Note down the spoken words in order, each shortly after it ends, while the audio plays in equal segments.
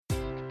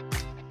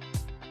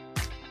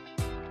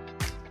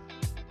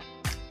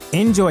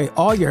Enjoy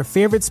all your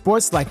favorite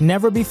sports like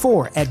never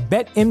before at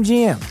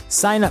BetMGM.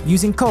 Sign up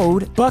using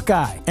code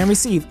Buckeye and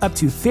receive up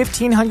to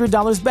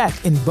 $1,500 back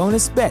in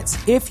bonus bets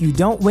if you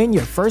don't win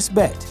your first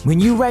bet. When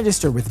you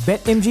register with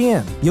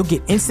BetMGM, you'll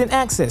get instant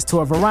access to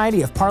a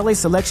variety of parlay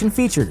selection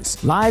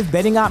features, live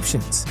betting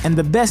options, and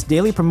the best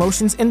daily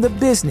promotions in the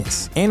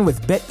business. And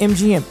with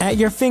BetMGM at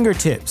your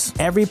fingertips,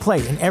 every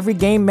play and every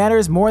game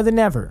matters more than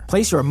ever.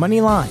 Place your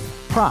money line,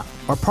 prop,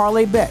 or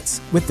parlay bets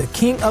with the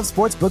king of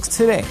sportsbooks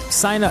today.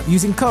 Sign up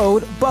using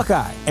code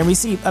Buckeye and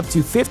receive up to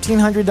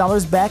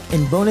 $1,500 back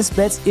in bonus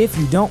bets if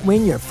you don't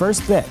win your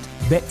first bet.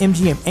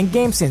 BetMGM and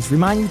GameSense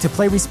remind you to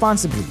play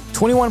responsibly.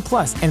 21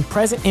 plus and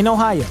present in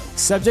Ohio,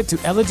 subject to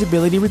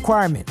eligibility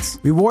requirements.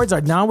 Rewards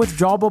are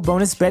non-withdrawable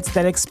bonus bets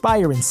that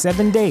expire in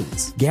 7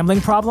 days. Gambling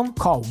problem?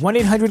 Call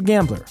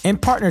 1-800-GAMBLER. In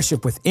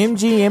partnership with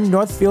MGM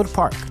Northfield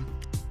Park.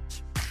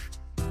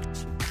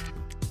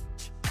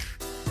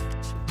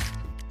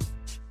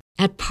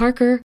 At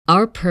Parker,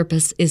 our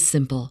purpose is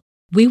simple.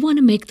 We want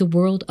to make the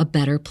world a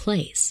better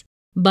place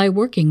by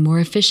working more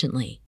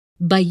efficiently,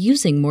 by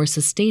using more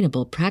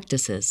sustainable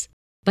practices,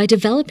 by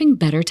developing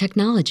better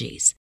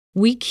technologies.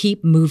 We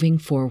keep moving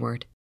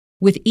forward.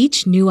 With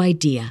each new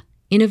idea,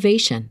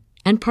 innovation,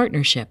 and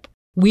partnership,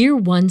 we're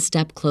one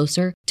step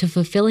closer to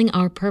fulfilling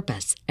our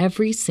purpose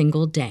every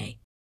single day.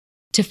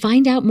 To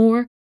find out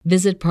more,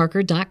 visit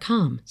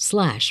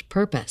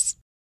parker.com/purpose.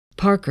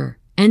 Parker,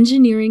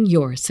 engineering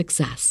your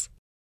success.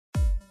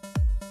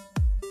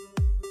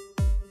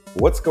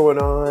 What's going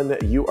on?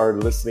 You are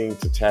listening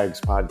to Tags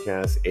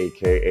Podcast,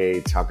 aka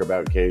Talk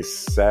About Gay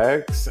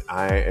Sex.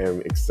 I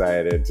am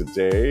excited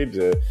today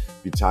to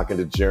be talking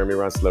to Jeremy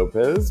Ross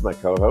Lopez, my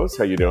co-host.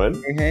 How you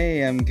doing?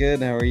 Hey, I'm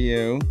good. How are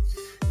you?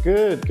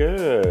 Good.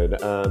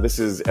 This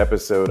is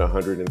episode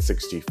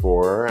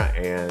 164,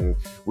 and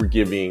we're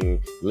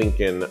giving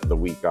Lincoln the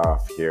week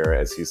off here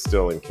as he's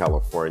still in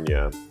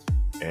California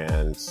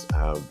and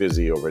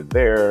busy over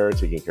there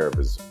taking care of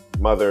his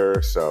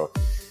mother. So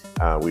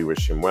we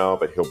wish him well,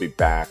 but he'll be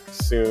back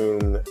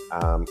soon.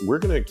 We're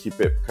going to keep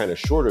it kind of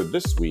shorter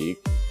this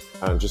week.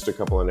 Just a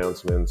couple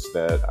announcements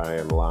that I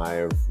am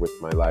live with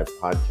my live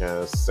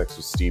podcast, Sex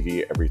with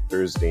Stevie, every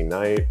Thursday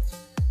night,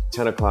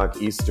 10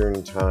 o'clock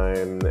Eastern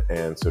time.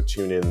 And so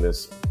tune in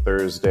this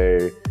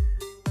Thursday.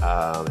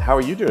 How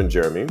are you doing,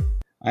 Jeremy?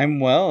 I'm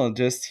well,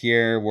 just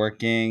here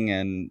working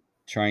and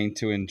trying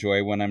to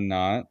enjoy when I'm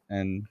not.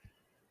 And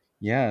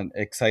yeah,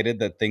 excited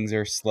that things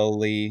are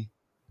slowly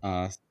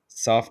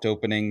soft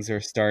openings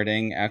are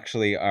starting.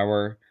 Actually,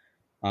 our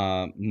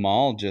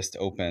mall just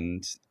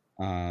opened,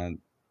 and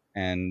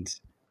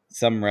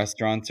some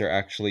restaurants are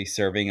actually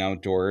serving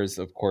outdoors,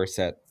 of course,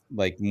 at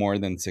like more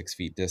than 6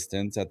 feet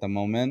distance at the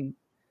moment.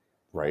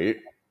 Right.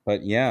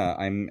 But yeah,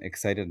 I'm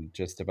excited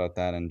just about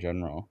that in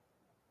general.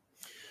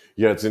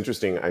 Yeah, it's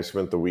interesting. I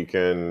spent the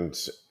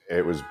weekend.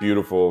 It was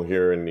beautiful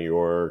here in New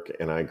York,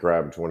 and I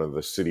grabbed one of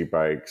the city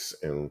bikes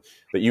and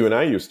that you and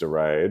I used to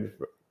ride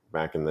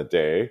back in the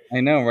day.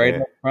 I know,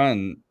 right up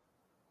front.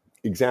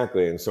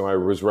 Exactly. And so I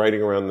was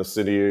riding around the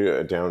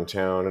city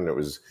downtown, and it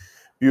was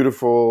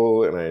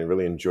beautiful, and I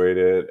really enjoyed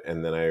it.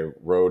 And then I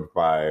rode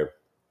by,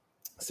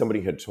 somebody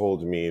had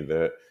told me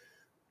that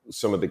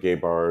some of the gay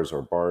bars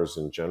or bars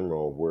in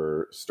general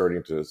were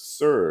starting to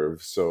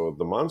serve. So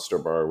the Monster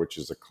Bar, which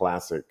is a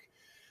classic,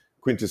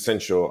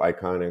 quintessential,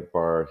 iconic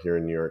bar here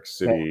in New York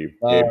City,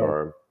 gay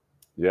bar,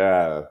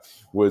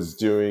 was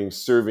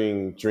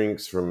serving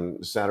drinks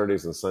from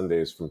Saturdays and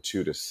Sundays from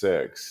 2 to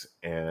 6.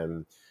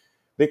 And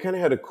they kind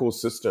of had a cool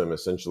system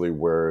essentially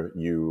where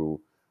you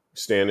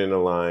stand in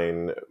a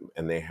line,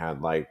 and they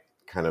had like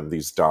kind of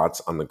these dots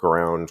on the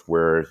ground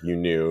where you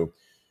knew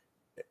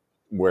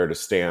where to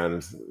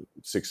stand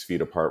 6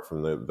 feet apart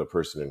from the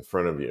person in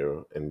front of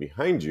you and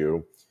behind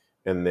you.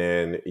 And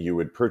then you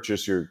would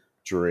purchase your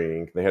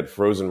drink. They had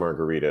frozen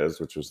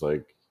margaritas, which was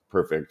like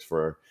perfect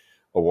for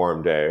a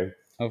warm day.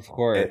 Of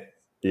course.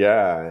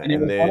 And it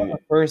was then one of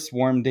the first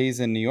warm days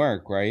in New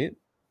York, right?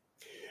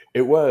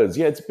 It was.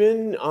 Yeah, it's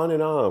been on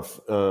and off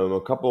a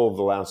couple of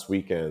the last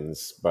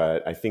weekends,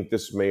 but I think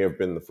this may have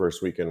been the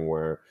first weekend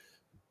where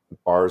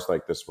bars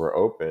like this were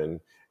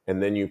open.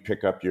 And then you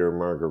pick up your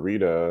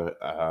margarita,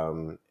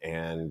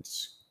 and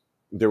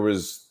there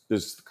was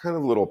this kind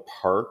of little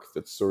park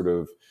that's sort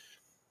of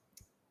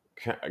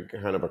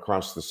kind of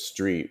across the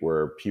street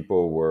where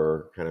people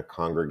were kind of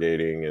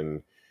congregating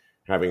and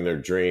having their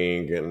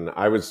drink. And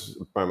I was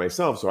by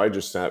myself, so I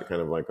just sat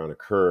kind of like on a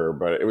curb,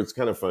 but it was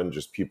kind of fun,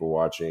 just people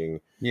watching,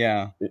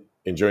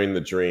 enjoying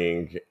the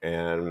drink.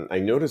 And I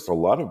noticed a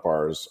lot of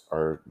bars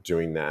are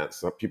doing that.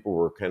 So people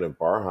were kind of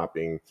bar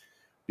hopping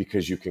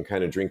because you can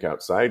kind of drink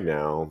outside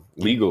now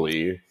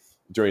legally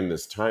during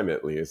this time,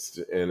 at least.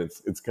 And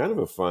it's kind of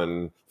a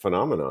fun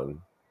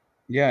phenomenon.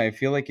 Yeah, I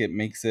feel like it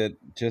makes it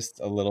just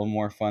a little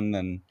more fun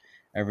than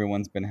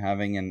everyone's been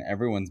having, and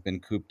everyone's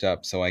been cooped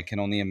up. So I can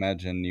only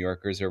imagine New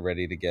Yorkers are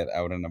ready to get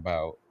out and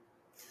about.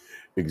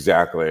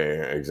 Exactly.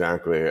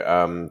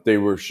 They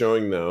were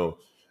showing, though,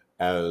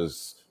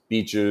 as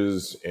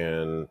beaches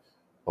and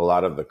a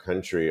lot of the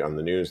country on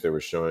the news, they were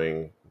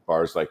showing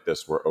bars like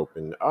this were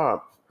opened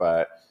up,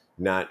 but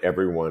not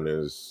everyone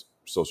is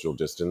social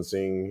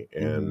distancing.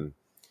 Mhm. And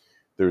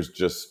there's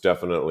just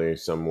definitely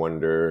some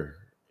wonder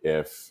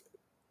if,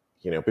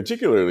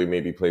 particularly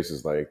maybe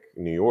places like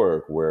New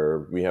York,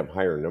 where we have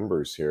higher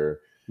numbers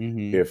here,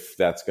 Mhm. if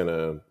that's going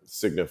to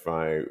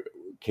signify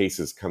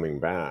cases coming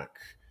back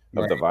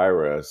of the Right.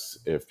 virus,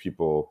 if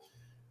people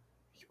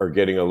are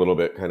getting a little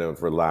bit kind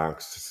of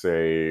relaxed,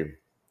 say,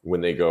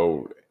 when they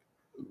go,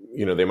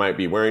 they might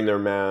be wearing their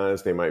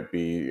mask, they might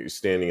be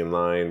standing in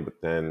line,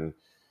 but then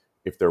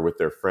if they're with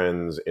their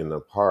friends in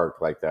the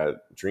park like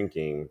that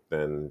drinking,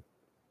 then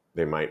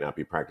they might not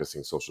be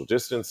practicing social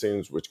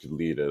distancing, which could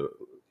lead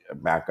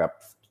back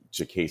up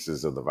to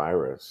cases of the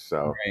virus.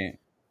 So Right.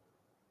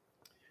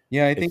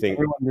 Yeah, I I think think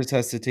everyone just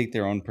has to take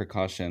their own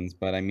precautions,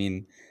 but I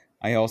mean,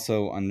 I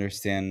also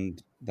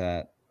understand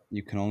that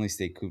you can only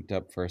stay cooped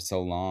up for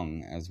so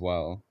long as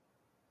well.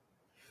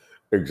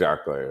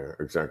 exactly,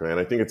 exactly. And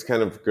I think it's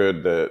kind of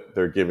good that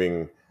they're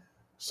giving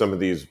some of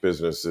these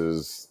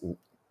businesses,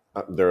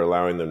 they're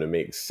allowing them to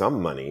make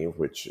some money,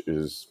 which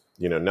is,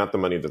 not the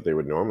money that they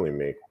would normally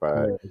make,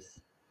 but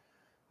Yes.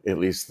 at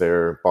least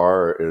their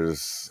bar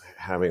is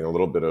having a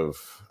little bit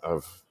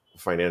of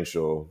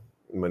financial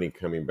money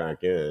coming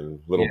back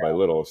in little by Yeah.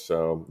 little.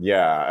 So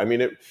yeah, I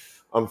mean,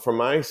 from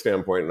my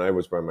standpoint, and I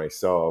was by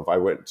myself, I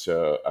went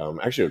to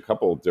actually a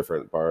couple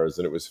different bars,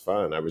 and it was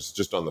fun. I was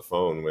just on the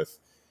phone with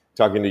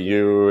talking to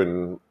you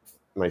and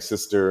my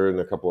sister and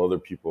a couple other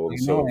people, I and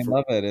know, so I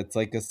love it. It's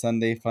like a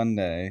Sunday fun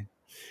day.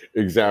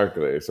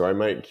 exactly. So I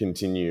might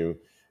continue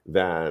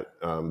that.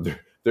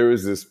 There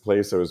was this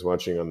place I was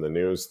watching on the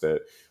news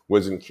that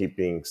wasn't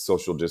keeping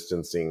social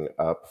distancing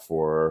up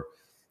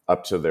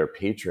to their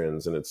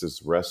patrons, and it's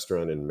this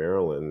restaurant in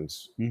Maryland,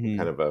 Mhm.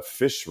 kind of a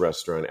fish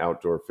restaurant,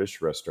 outdoor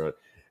fish restaurant,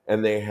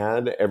 and they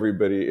had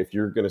everybody. If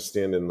you're going to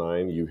stand in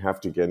line, you have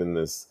to get in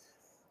this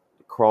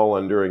crawl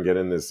under and get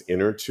in this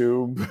inner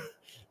tube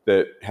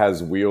that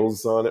has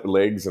wheels on it,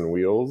 legs and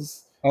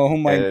wheels, Oh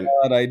my and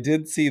god, I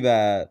did see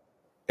that.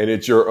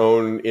 it's your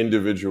own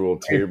individual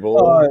I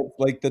saw table, it,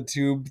 like the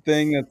tube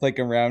thing that's like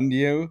around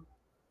you.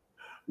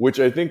 which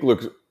I think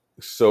looks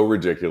so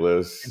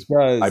It ridiculous.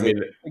 I does. It's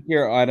mean, like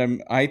your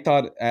item. I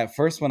thought at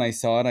first when I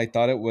saw it, I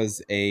thought it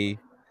was a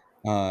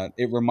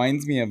it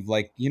reminds me of,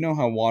 like, you know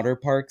how water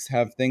parks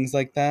have things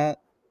like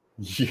that?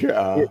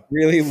 It yeah,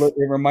 really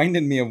it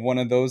reminded me of one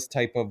of those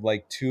type of,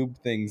 like, tube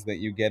things that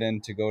you get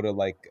in to go to,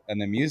 like,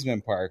 an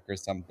amusement park or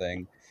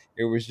something.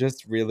 It was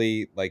just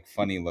really, like,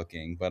 funny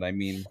looking, but I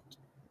mean,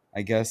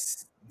 I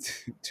guess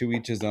to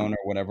each his own or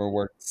whatever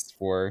works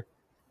for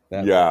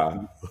that yeah.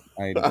 place.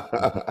 I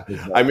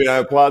I mean, I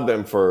applaud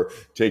them for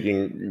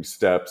taking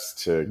steps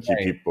to keep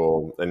Right,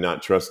 people and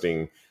not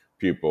trusting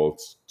people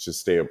to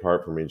stay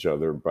apart from each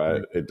other,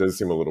 right, but it does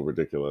seem a little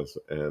ridiculous.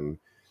 And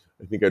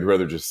I think I'd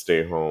rather just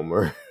stay home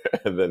or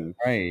than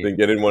right.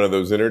 get in one of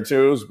those inner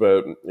tubes.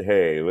 But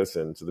hey,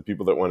 listen, to the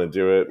people that want to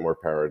do it, more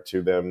power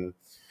to them.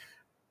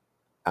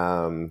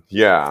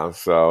 Yeah,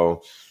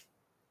 so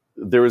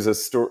there was a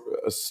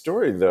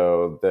story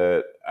though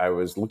that I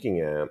was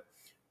looking at,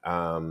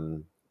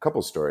 a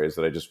couple stories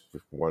that I just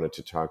wanted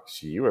to talk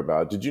to you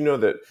about. Did you know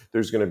that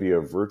there's going to be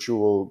a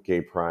virtual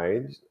gay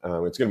pride?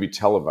 It's going to be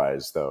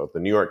televised though. The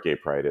New York Gay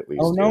Pride, at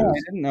Oh, least, no, I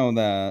is. didn't know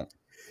that.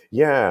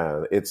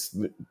 Yeah, it's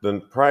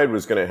the Pride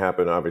was going to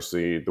happen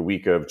obviously the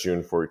week of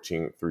June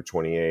 14th through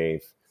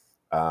 28th,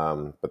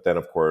 but then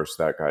of course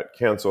that got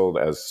canceled,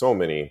 as so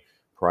many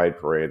Pride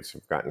parades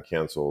have gotten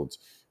canceled,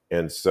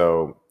 and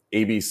so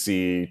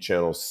ABC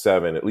Channel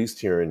 7, at least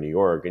here in New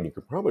York, and you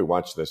could probably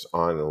watch this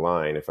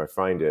online if I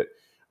find it,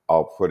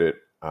 I'll put it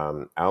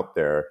out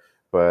there.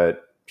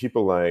 But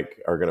people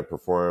like are going to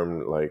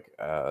perform like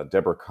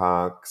Deborah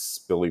Cox,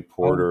 Billy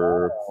Oh,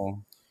 Porter,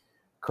 wow.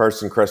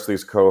 Carson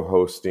Kressley's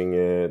co-hosting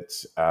it.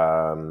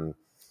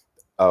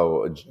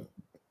 Oh,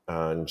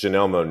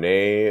 Janelle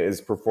Monet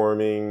is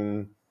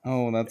performing.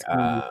 Oh, that's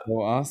gonna be Uh,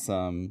 so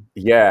awesome.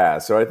 yeah,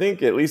 so I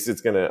think at least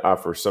it's going to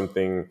offer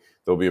something.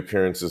 There'll be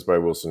appearances by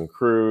Wilson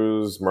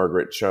Cruz,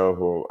 Margaret Cho,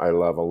 who I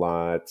love a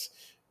lot,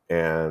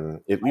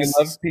 and at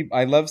least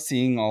I love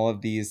seeing all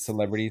of these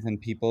celebrities and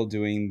people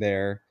doing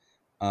their,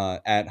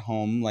 at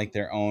home, like,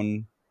 their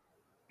own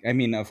I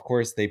mean, of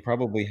course, they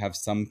probably have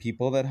some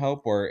people that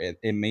help, or it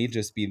may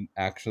just be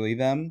actually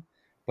them,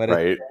 but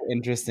it's right. so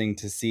interesting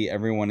to see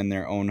everyone in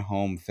their own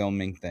home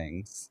filming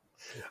things.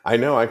 I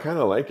know I kind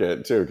of like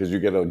it too because you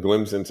get a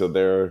glimpse into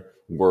their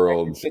I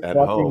was world just at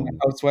watching the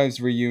home.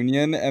 Housewives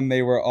reunion, and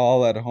they were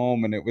all at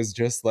home, and it was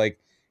just like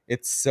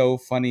it's so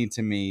funny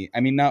to me. I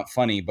mean, not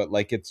funny, but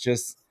like it's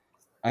just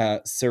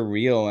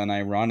surreal and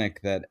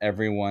ironic that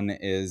everyone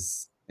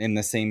is in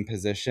the same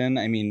position.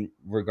 I mean,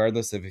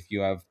 regardless of if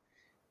you have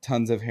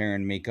tons of hair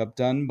and makeup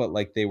done, but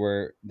like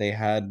they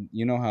had,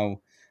 you know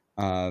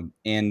how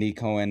Andy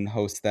Cohen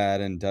hosts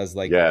that and does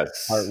like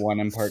part Yes. one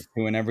and part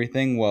two and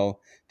everything.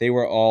 Well, they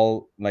were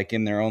all like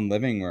in their own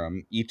living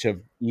room, each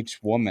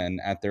woman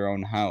at their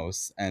own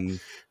house,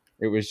 and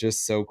it was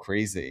just so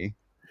crazy.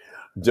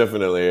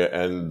 Definitely,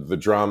 and the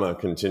drama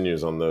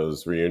continues on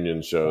those reunion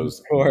Of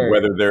shows, course.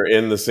 whether they're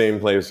in the same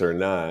place or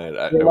not.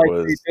 They're It like,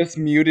 they was just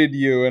muted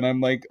you, and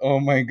I'm like, oh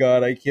my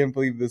god, I can't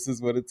believe this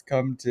is what it's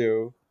come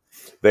to.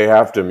 they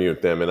have to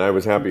mute them, and I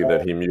was happy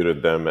that he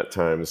muted them at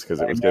times because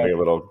it I was know, getting a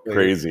little exactly.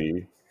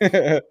 crazy.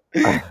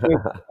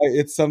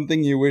 It's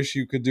something you wish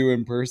you could do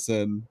in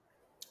person.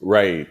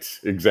 Right,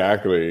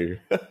 exactly.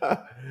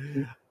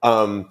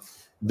 um,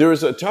 there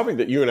was a topic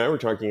that you and I were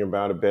talking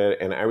about a bit,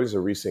 and I was a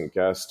recent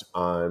guest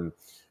on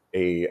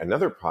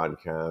another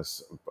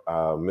podcast,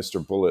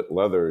 Mr. Bullet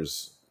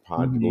Leather's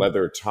Hmm.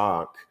 Leather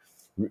Talk,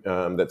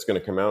 that's going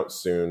to come out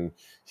soon.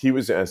 He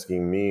was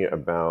asking me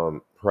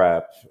about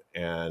prep,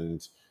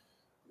 and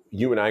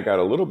you and I got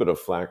a little bit of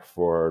flack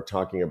for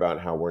talking about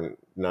how we're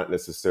not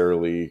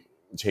necessarily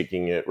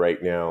taking it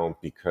right now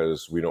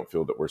because we don't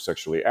feel that we're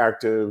sexually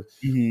active.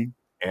 Hmm.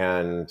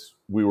 And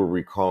we were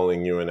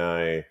recalling, you and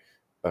I,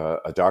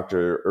 a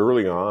doctor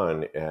early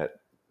on at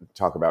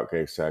Talk About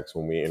Gay Sex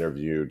when we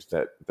interviewed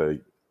that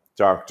the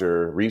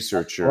doctor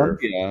researcher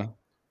Columbia.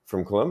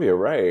 from Columbia,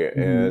 right?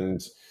 Hmm.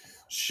 And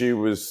she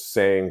was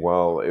saying,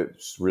 well,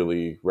 it's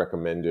really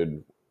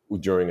recommended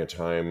during a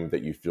time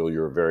that you feel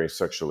you're very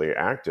sexually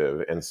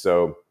active. And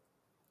so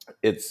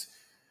it's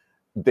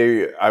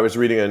I was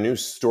reading a new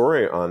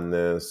story on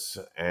this,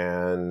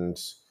 and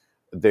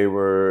they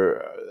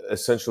were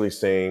essentially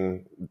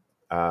saying,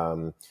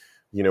 um,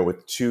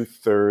 with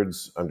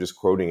 2/3, I'm just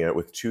quoting it,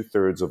 with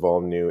 2/3 of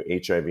all new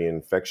HIV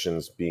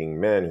infections being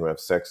men who have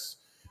sex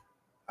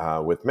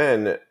with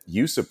men,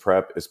 use of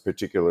PrEP is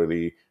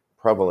particularly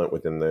prevalent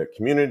within the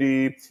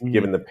community. Hmm.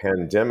 Given the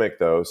pandemic,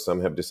 though,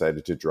 some have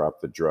decided to drop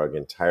the drug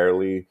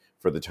entirely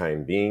for the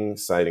time being,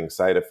 citing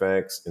side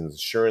effects,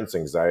 insurance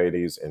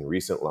anxieties, and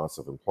recent loss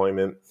of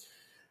employment.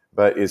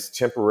 But is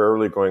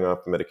temporarily going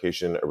off the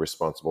medication a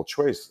responsible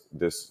choice?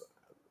 This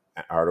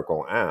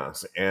article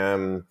asks.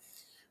 And,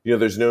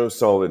 there's no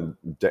solid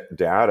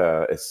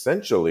data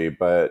essentially,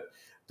 but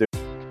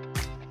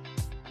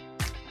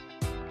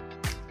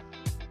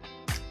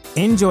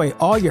Enjoy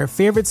all your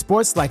favorite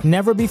sports like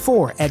never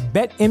before at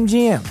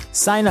BetMGM.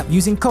 Sign up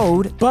using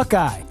code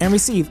Buckeye and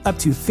receive up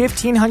to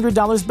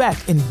 $1,500 back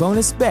in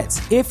bonus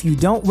bets if you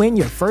don't win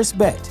your first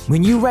bet.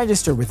 When you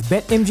register with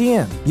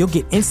BetMGM, you'll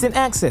get instant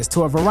access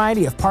to a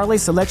variety of parlay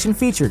selection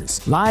features,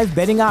 live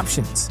betting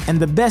options, and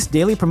the best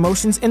daily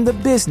promotions in the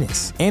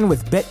business. And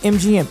with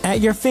BetMGM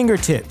at your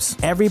fingertips,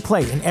 every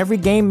play and every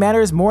game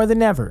matters more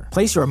than ever.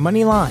 Place your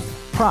money line,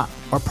 prop,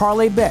 or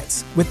parlay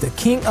bets with the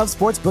king of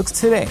sportsbooks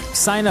today.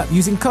 Sign up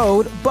using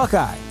code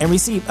Buckeye and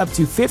receive up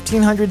to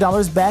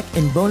 $1,500 back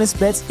in bonus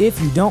bets if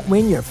you don't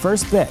win your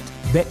first bet.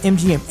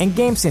 BetMGM and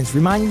GameSense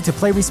remind you to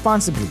play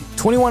responsibly.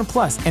 21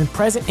 plus and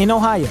present in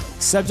Ohio,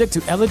 subject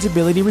to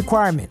eligibility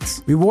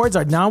requirements. Rewards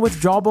are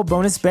non-withdrawable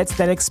bonus bets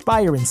that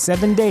expire in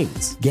 7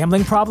 days.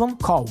 Gambling problem?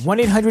 Call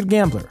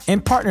 1-800-GAMBLER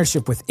in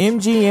partnership with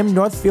MGM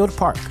Northfield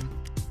Park.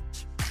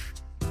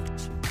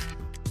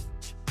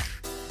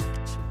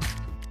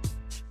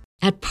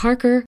 At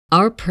Parker,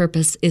 our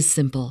purpose is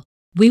simple.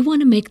 We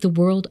want to make the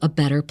world a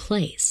better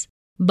place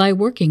by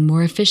working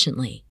more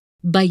efficiently,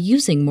 by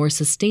using more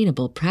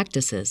sustainable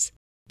practices,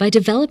 by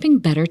developing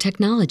better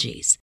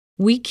technologies.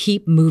 We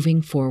keep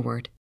moving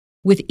forward.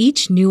 With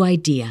each new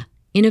idea,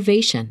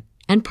 innovation,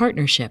 and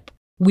partnership,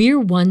 we're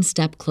one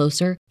step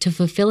closer to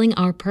fulfilling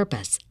our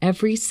purpose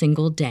every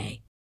single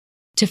day.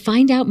 To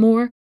find out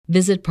more,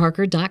 visit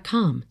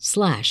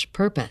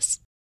parker.com/purpose.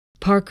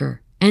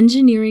 Parker,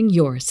 engineering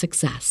your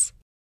success.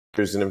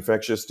 there's an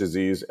infectious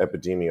disease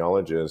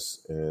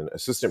epidemiologist and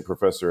assistant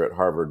professor at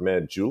Harvard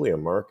Med, Julia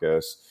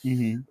Marcus.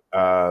 Hmm.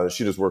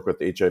 She does work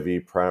with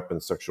HIV, PrEP,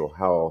 and sexual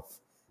health.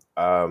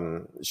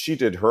 She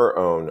did her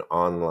own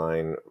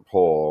online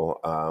poll.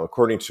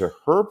 According to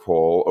her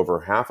poll, over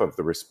half of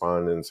the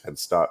respondents had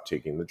stopped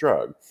taking the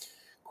drug.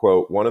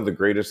 Quote, one of the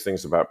greatest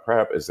things about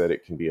PrEP is that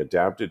it can be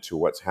adapted to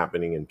what's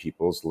happening in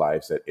people's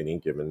lives at any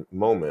given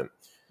moment.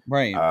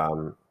 Right.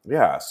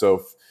 Yeah,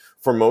 so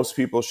for most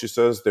people, she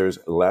says, there's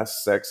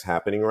less sex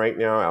happening right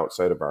now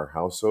outside of our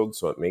household,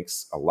 so it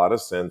makes a lot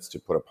of sense to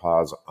put a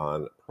pause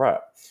on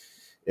PrEP.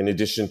 In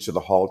addition to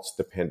the halts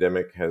the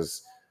pandemic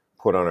has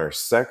put on our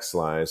sex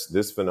lives,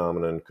 this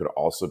phenomenon could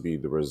also be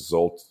the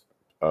result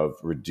of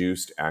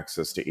reduced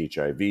access to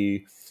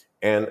HIV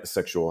and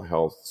sexual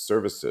health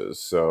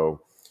services. So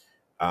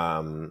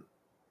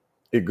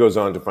it goes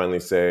on to finally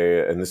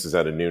say, and this is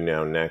at a New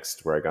Now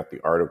Next, where I got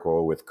the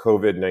article, with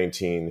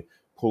COVID-19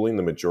 pulling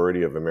the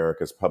majority of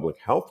America's public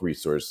health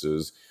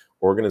resources,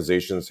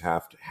 organizations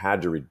have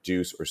had to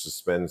reduce or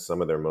suspend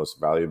some of their most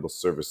valuable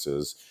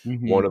services,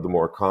 Hmm. one of the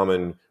more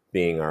common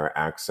being our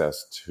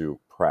access to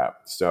PrEP.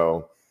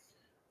 So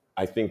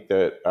I think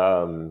that,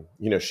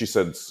 she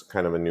said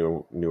kind of a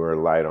newer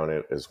light on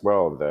it as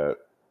well, that,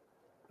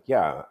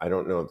 yeah, I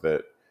don't know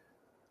that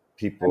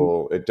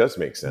it does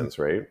make sense,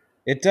 right?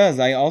 It does.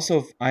 I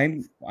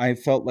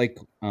felt like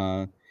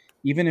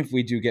even if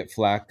we do get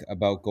flack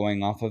about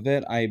going off of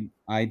it, I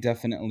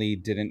definitely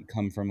didn't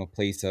come from a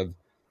place of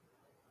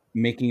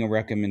making a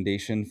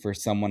recommendation for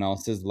someone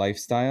else's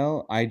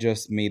lifestyle. I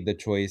just made the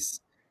choice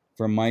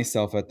for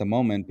myself at the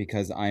moment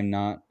because I'm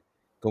not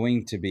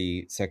going to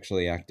be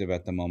sexually active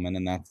at the moment.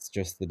 And that's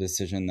just the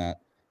decision that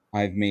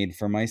I've made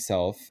for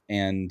myself.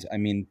 And I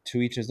mean,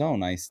 to each his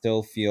own. I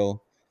still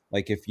feel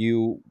like if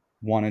you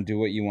want to do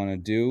what you want to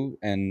do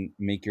and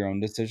make your own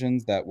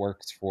decisions that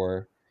works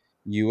for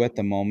you at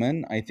the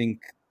moment, I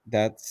think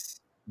that's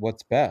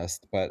what's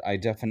best. But I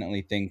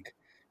definitely think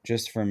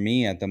just for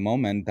me at the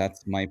moment,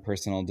 that's my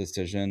personal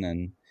decision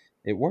and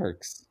it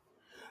works.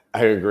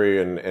 I agree.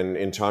 And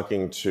in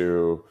talking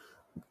to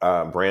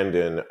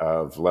Brandon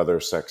of Leather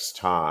Sex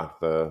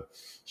Talk,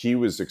 he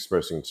was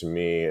expressing to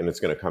me, and it's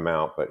going to come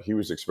out, but he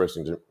was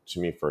expressing to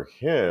me for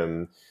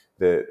him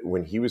that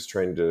when he was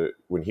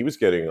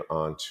getting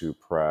onto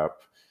PrEP,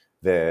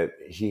 that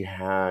he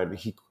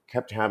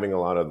kept having a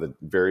lot of the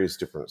various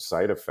different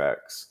side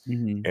effects,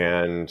 Hmm.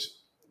 and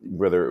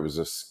whether it was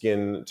a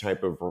skin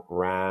type of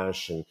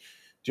rash and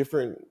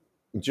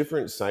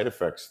different side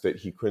effects that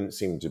he couldn't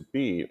seem to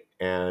beat.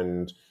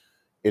 And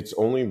it's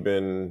only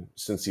been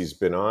since he's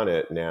been on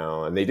it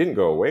now, and they didn't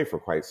go away for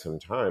quite some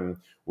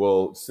time.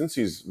 Well, since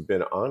he's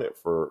been on it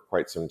for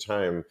quite some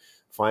time,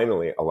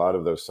 finally a lot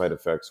of those side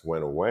effects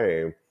went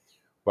away.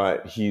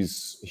 But he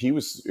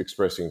was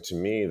expressing to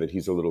me that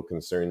he's a little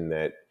concerned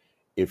that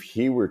if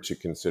he were to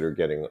consider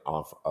getting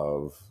off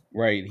of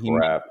Right. He may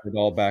PrEP, put it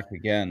all back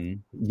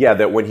again. yeah,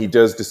 that when he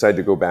does decide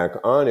to go back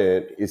on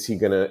it, is he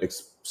going to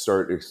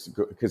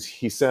because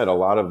he said a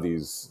lot of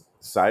these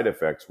side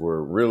effects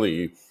were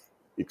really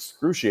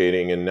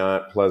excruciating and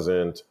not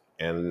pleasant,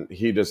 and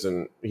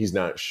he's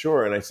not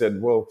sure. And I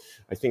said, well,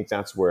 I think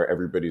that's where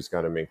everybody's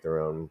got to make their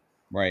own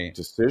Right.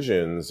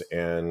 decisions.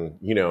 And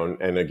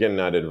and again,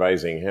 not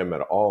advising him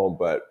at all,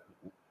 but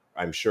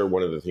I'm sure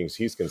one of the things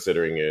he's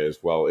considering is,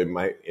 well, it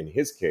might, in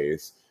his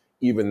case,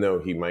 even though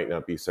he might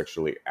not be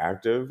sexually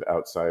active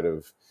outside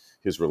of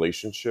his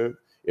relationship,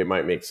 it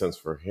might make sense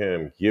for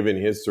him, given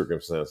his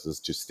circumstances,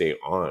 to stay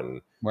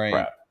on Right.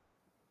 PrEP.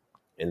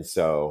 And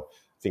so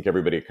I think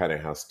everybody kind of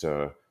has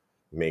to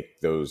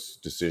make those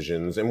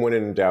decisions. And when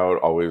in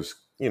doubt, always,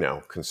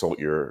 consult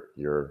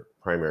your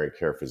primary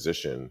care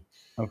physician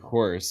Of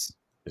course.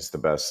 is the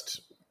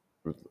best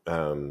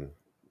um,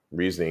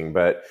 reasoning.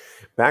 But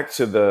back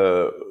to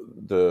the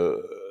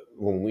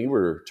when we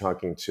were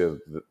talking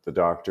to the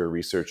doctor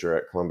researcher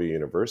at Columbia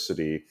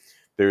University,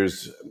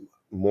 there's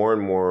more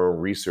and more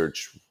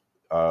research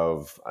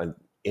of an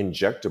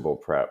injectable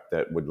PrEP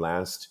that would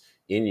last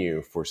in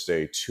you for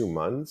say 2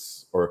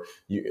 months, or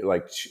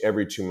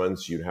every 2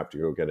 months you'd have to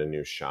go get a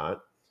new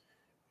shot.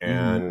 Hmm.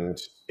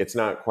 And it's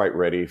not quite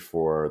ready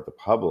for the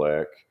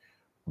public,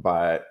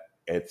 but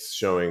it's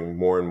showing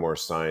more and more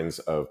signs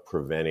of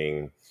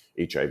preventing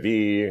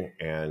HIV.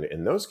 And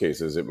in those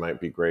cases, it might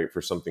be great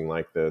for something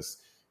like this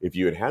if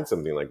you had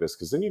something like this,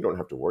 because then you don't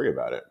have to worry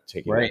about it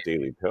taking Right. that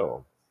daily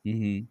pill.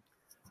 Hmm.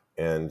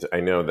 And I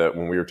know that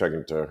when we were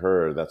talking to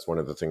her, that's one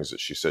of the things that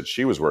she said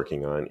she was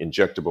working on,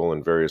 injectable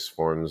in various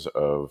forms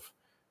of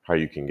how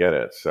you can get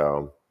it.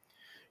 So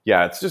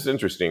yeah, it's just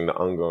interesting. The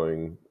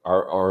ongoing,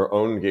 our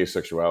own gay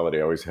sexuality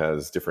always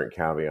has different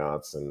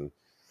caveats and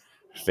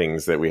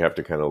things that we have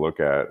to kind of look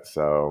at.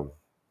 So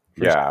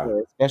For yeah,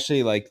 sure.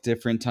 Especially like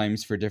different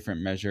times for different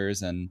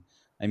measures. And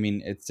I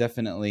mean, it's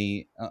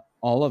definitely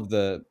all of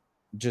the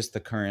just the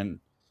current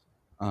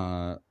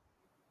uh,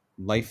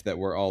 life that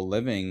we're all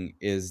living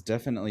is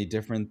definitely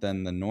different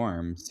than the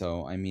norm.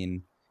 So, I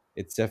mean,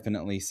 it's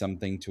definitely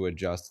something to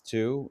adjust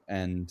to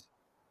and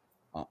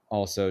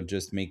also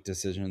just make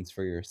decisions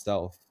for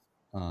yourself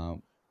uh,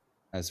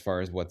 as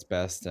far as what's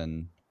best.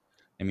 And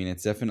I mean,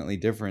 it's definitely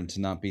different to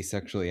not be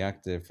sexually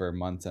active for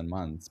months and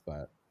months,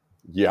 but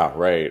yeah,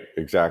 right,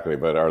 exactly.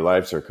 But our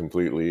lives are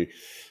completely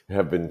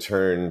have been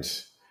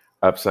turned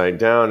upside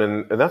down,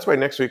 and that's why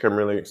next week I'm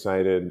really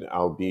excited.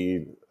 I'll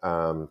be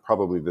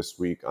probably this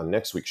week on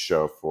next week's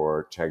show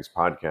for Tag's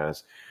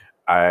podcast.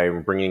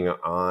 I'm bringing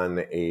on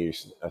a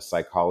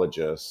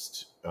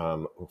psychologist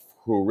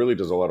who really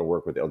does a lot of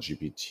work with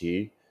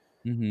LGBT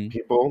hmm.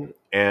 people,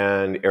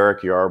 and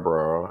Eric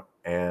Yarbrough,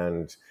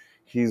 and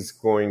he's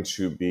going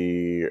to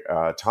be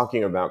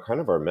talking about kind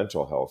of our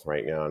mental health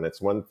right now. And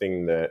it's one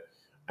thing that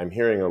I'm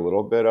hearing a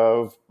little bit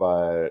of,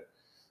 but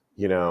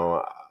you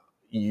know,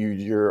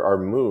 your our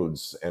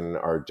moods and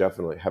are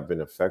definitely have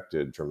been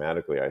affected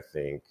dramatically. I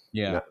think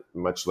Yeah. not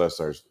much less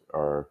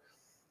our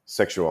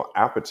sexual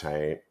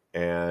appetite.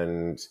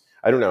 And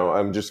I don't know.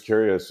 I'm just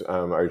curious.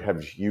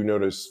 Have you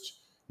noticed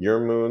your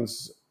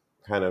moods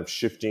kind of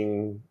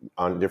shifting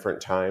on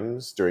different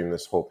times during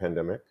this whole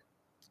pandemic?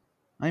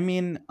 I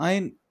mean,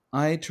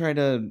 I try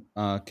to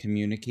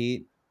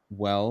communicate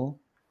well.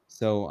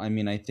 So, I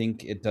mean, I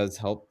think it does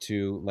help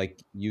to,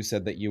 like you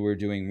said that you were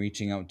doing,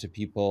 reaching out to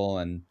people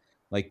and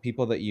like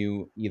people that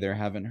you either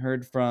haven't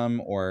heard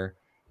from or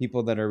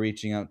people that are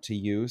reaching out to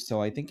you. So,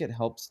 I think it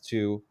helps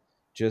to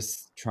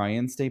just try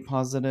and stay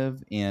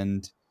positive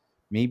and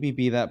maybe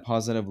be that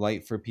positive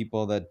light for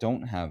people that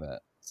don't have it.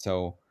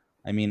 So,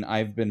 I mean,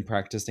 I've been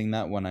practicing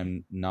that when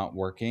I'm not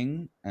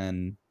working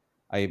and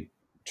I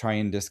try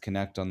and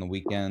disconnect on the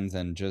weekends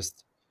and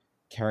just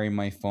carry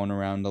my phone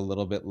around a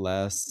little bit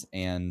less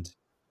and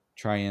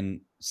try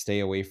and stay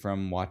away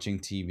from watching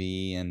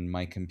TV and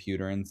my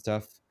computer and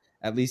stuff,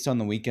 at least on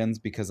the weekends,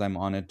 because I'm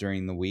on it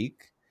during the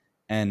week.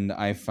 And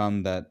I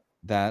found that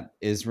that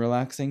is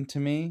relaxing to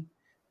me.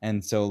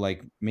 And so,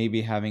 like,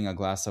 maybe having a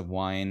glass of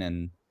wine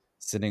and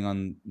sitting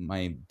on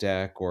my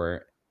deck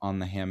or on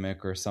the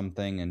hammock or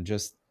something and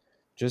just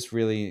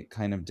really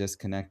kind of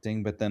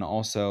disconnecting, but then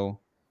also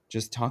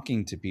just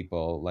talking to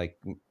people. Like,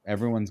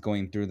 everyone's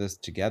going through this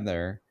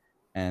together,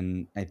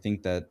 and I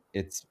think that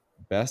it's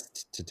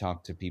best to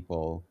talk to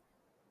people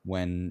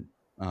when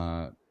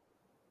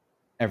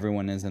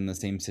everyone is in the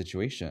same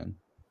situation.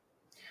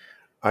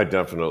 I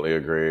definitely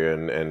agree,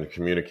 and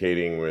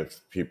communicating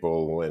with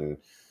people and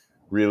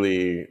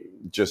really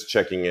just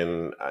checking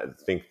in. I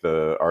think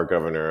our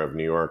governor of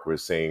New York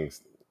was saying,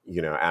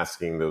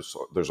 asking those.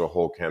 There's a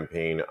whole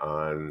campaign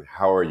on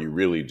how are you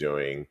really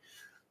doing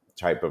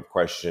type of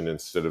question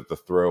instead of the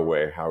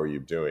throwaway how are you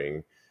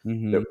doing.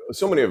 Mm-hmm.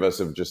 So many of us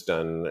have just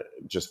done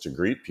just to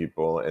greet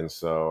people, and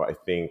so I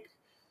think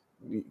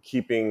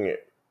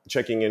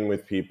checking in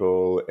with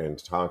people and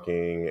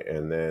talking,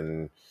 and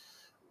then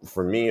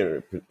for me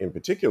in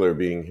particular,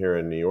 being here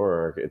in New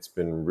York, it's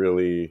been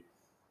really,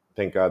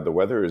 thank God the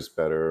weather is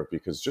better,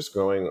 because just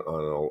going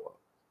on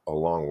a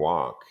long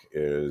walk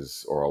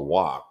is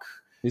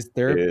Is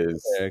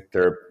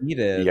therapeutic.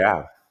 Needed.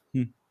 Yeah.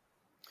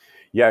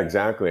 Yeah,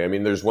 exactly. I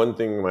mean, there's one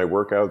thing, my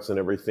workouts and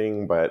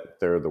everything, but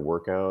they're the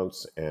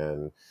workouts.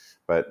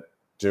 But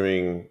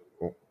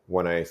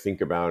when I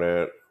think about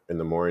it in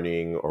the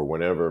morning or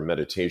whenever,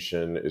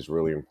 meditation is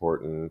really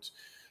important.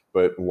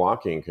 But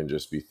walking can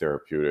just be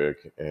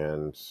therapeutic,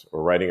 or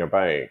riding a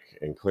bike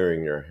and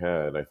clearing your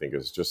head, I think,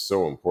 is just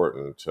so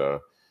important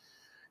to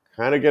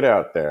kind of get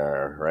out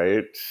there,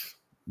 right?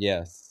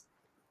 Yes.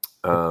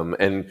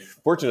 And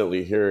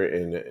fortunately, here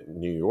in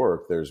New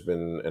York, there's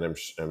been, and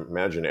I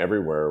imagine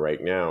everywhere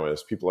right now,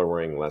 as people are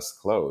wearing less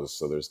clothes.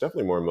 So there's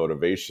definitely more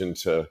motivation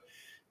to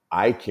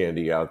eye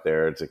candy out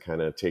there to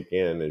kind of take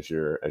in as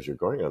you're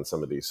going on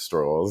some of these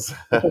strolls.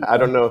 I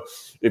don't know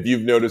if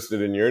you've noticed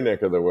it in your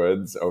neck of the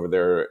woods over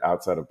there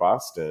outside of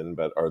Boston,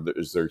 but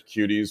is there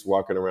cuties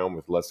walking around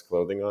with less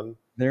clothing on?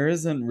 There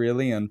isn't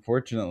really,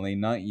 unfortunately,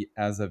 not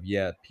as of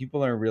yet.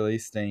 People are really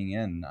staying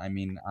in. I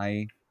mean,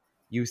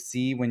 you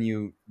see when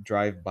you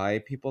drive by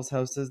people's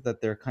houses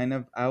that they're kind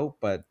of out,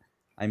 but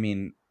I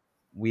mean,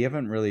 we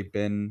haven't really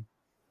been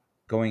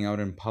going out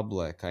in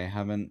public. I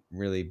haven't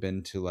really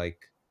been to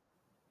like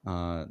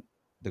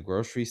the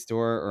grocery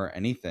store or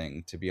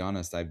anything, to be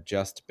honest. I've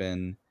just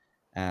been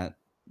at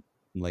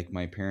like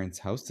my parents'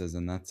 houses,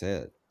 and that's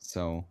it.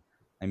 So,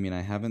 I mean,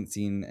 I haven't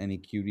seen any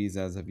cuties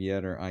as of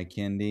yet or eye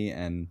candy,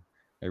 and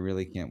I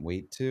really can't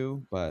wait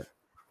to, but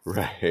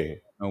Right. I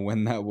don't know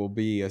when that will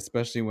be,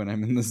 especially when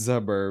I'm in the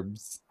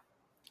suburbs.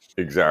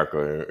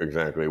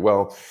 Exactly.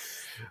 Well,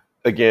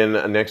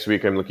 again, next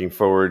week I'm looking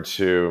forward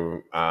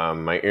to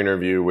my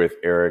interview with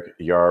Eric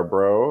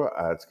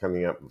Yarbrough. It's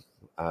coming up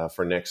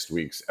for next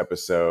week's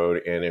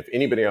episode. And if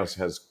anybody else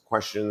has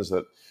questions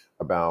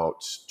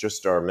about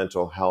just our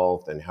mental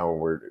health and how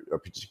we're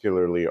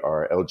particularly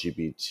our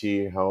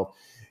LGBT health,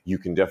 you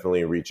can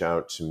definitely reach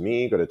out to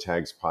me. Go to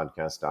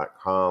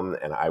tagspodcast.com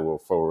and I will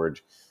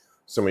forward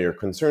some of your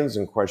concerns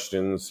and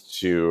questions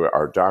to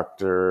our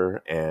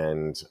doctor,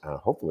 and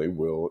hopefully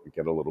we'll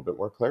get a little bit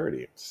more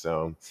clarity.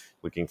 So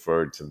looking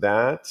forward to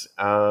that.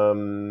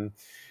 And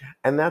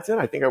that's it.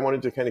 I think I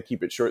wanted to kind of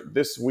keep it short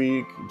this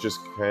week, just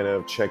kind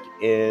of check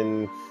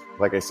in.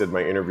 Like I said,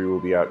 my interview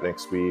will be out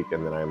next week,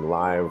 and then I'm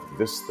live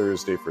this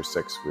Thursday for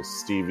Sex with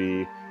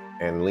Stevie,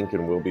 and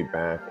Lincoln will be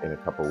back in a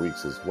couple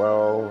weeks as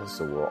well.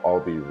 So we'll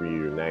all be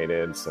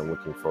reunited. So I'm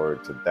looking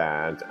forward to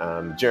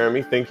that.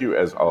 Jeremy, thank you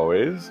as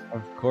always.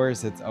 Of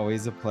course, it's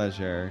always a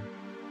pleasure.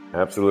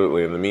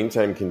 Absolutely. In the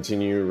meantime,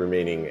 continue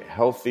remaining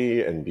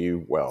healthy and be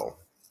well.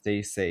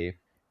 Stay safe.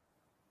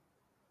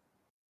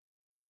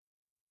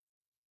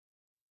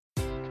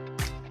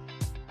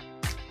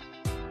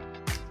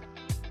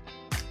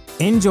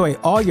 Enjoy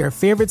all your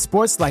favorite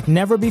sports like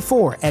never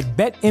before at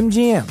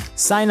BetMGM.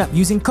 Sign up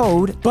using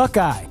code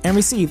Buckeye and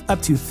receive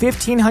up to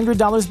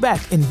 $1,500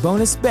 back in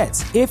bonus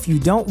bets if you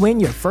don't win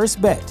your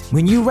first bet.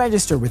 When you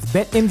register with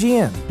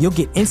BetMGM, you'll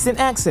get instant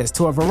access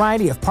to a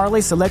variety of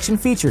parlay selection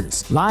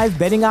features, live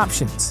betting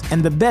options,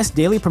 and the best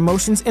daily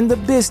promotions in the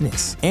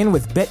business. And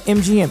with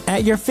BetMGM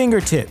at your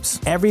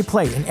fingertips, every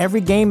play and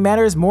every game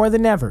matters more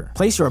than ever.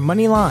 Place your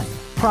money line,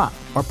 prop,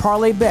 or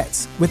parlay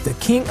bets with the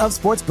king of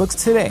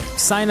sportsbooks today.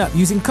 Sign up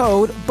using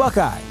code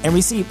Buckeye and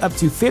receive up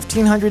to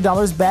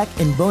 $1,500 back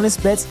in bonus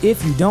bets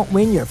if you don't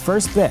win your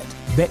first bet.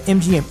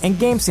 BetMGM and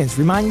GameSense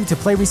remind you to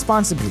play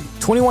responsibly.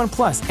 21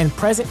 plus and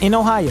present in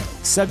Ohio,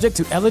 subject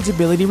to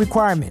eligibility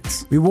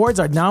requirements. Rewards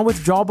are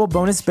non-withdrawable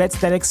bonus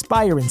bets that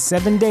expire in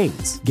 7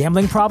 days.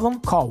 Gambling problem?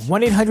 Call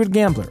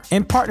 1-800-GAMBLER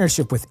in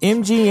partnership with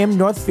MGM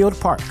Northfield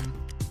Park.